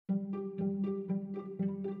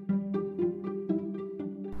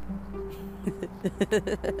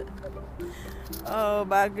Oh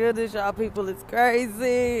my goodness, y'all people, it's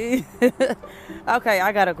crazy. Okay,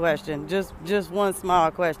 I got a question. Just one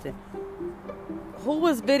small question. Who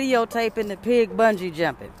was videotaping the pig bungee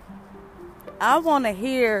jumping? I want to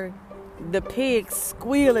hear the pig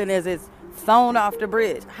squealing as it's thrown off the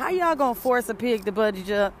bridge. How y'all gonna force a pig to bungee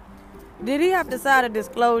jump? Did he have to sign a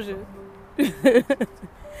disclosure?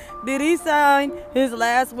 Did he sign his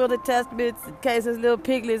last will and testaments in case his little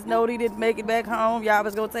piglets know he didn't make it back home? Y'all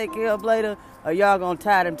was gonna take care of later, or y'all gonna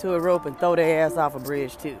tie them to a rope and throw their ass off a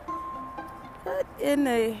bridge too? What in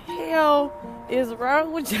the hell is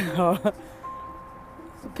wrong with y'all?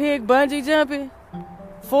 Pig bungee jumping?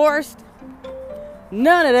 Forced?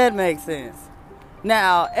 None of that makes sense.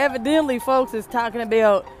 Now, evidently, folks is talking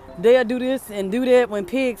about they'll do this and do that when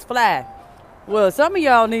pigs fly. Well, some of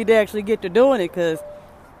y'all need to actually get to doing it, because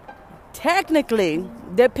technically,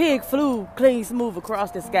 that pig flew clean smooth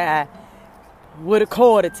across the sky with a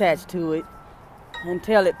cord attached to it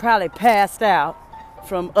until it probably passed out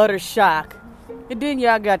from utter shock. And then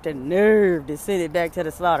y'all got the nerve to send it back to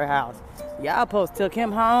the slaughterhouse. Y'all supposed took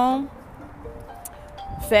him home,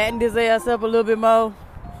 fattened his ass up a little bit more,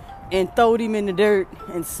 and throwed him in the dirt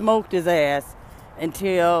and smoked his ass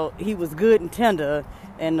until he was good and tender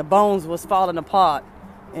and the bones was falling apart,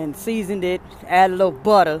 and seasoned it, add a little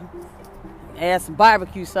butter, add some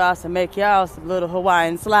barbecue sauce, and make y'all some little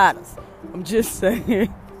Hawaiian sliders. I'm just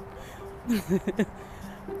saying.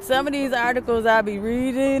 Some of these articles I be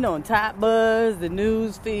reading on Top Buzz, the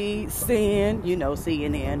news feed, CNN,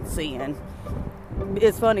 CNN.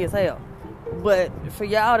 It's funny as hell. But for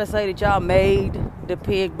y'all to say that y'all made the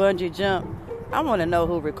pig bungee jump, I want to know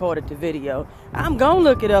who recorded the video. I'm going to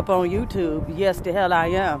look it up on YouTube. Yes, the hell I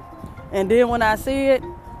am. And then when I see it,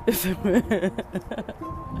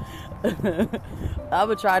 I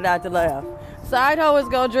would try not to laugh. Side hoe is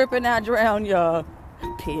going to drip and not drown, y'all.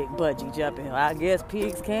 Pig bungee jumping. I guess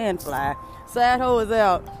pigs can fly. Side hoe is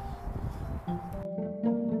out.